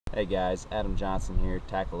Hey guys, Adam Johnson here,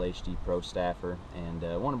 Tackle HD Pro Staffer, and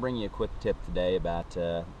I want to bring you a quick tip today about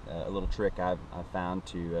a little trick I've found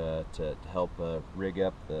to help rig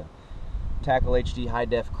up the Tackle HD High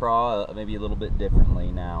Def Craw maybe a little bit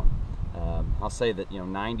differently. Now, I'll say that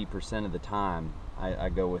 90% of the time I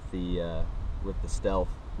go with the Stealth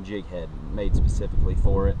jig head made specifically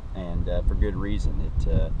for it, and for good reason.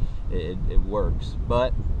 It works,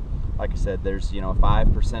 but like I said, there's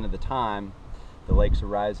 5% of the time. The lakes are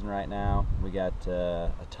rising right now. We got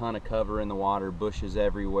a ton of cover in the water, bushes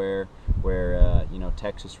everywhere, where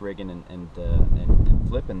Texas rigging and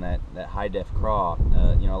flipping that high def craw.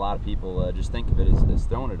 A lot of people just think of it as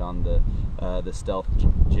throwing it on the Stealth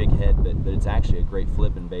jig head, but it's actually a great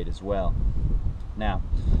flipping bait as well. Now,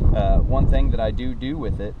 one thing that I do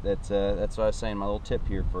with it, that's what I was saying, my little tip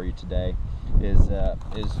here for you today, is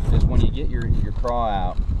when you get your craw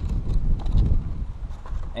out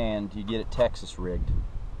and you get it Texas rigged,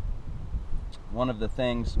 one of the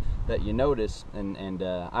things that you notice, and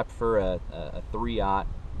I prefer a 3/0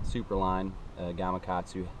 Superline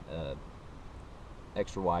Gamakatsu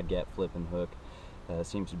extra wide gap flipping hook.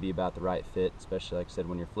 Seems to be about the right fit, especially like I said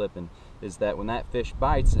when you're flipping, is that when that fish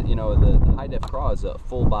bites, the high def craw is a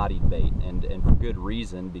full bodied bait, and for good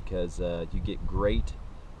reason, because you get great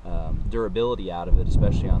durability out of it,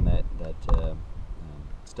 especially on that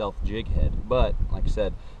Stealth jig head. But like I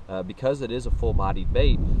said, because it is a full-bodied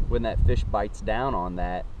bait, when that fish bites down on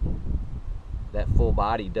that full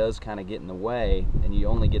body does kind of get in the way, and you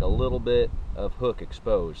only get a little bit of hook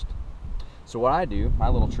exposed. So what I do, my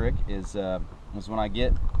little trick is when I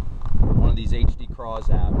get one of these HD craws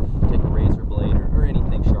out, take a razor blade or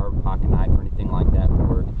anything sharp, pocket knife or anything like that would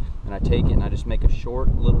work, and I take it and I just make a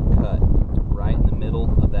short little cut right in the middle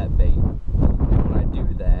of that bait. And when I do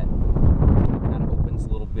that, it kind of opens a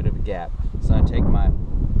little bit of a gap. So I take my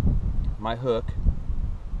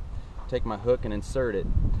hook, and insert it,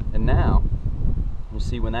 and now you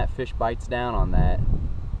see when that fish bites down on that,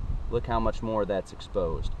 look how much more that's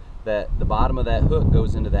exposed. That the bottom of that hook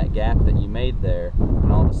goes into that gap that you made there,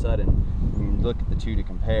 and all of a sudden, when you look at the two to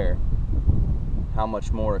compare, how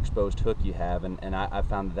much more exposed hook you have, and I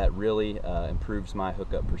found that really improves my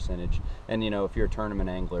hookup percentage. And if you're a tournament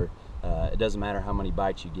angler, it doesn't matter how many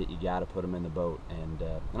bites you get, you got to put them in the boat, and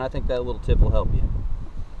I think that little tip will help you.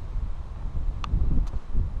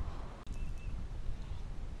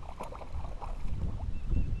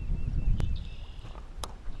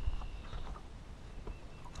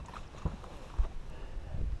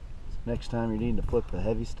 Next time you're needing to flip the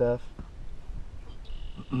heavy stuff,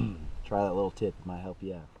 try that little tip. It might help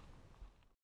you out.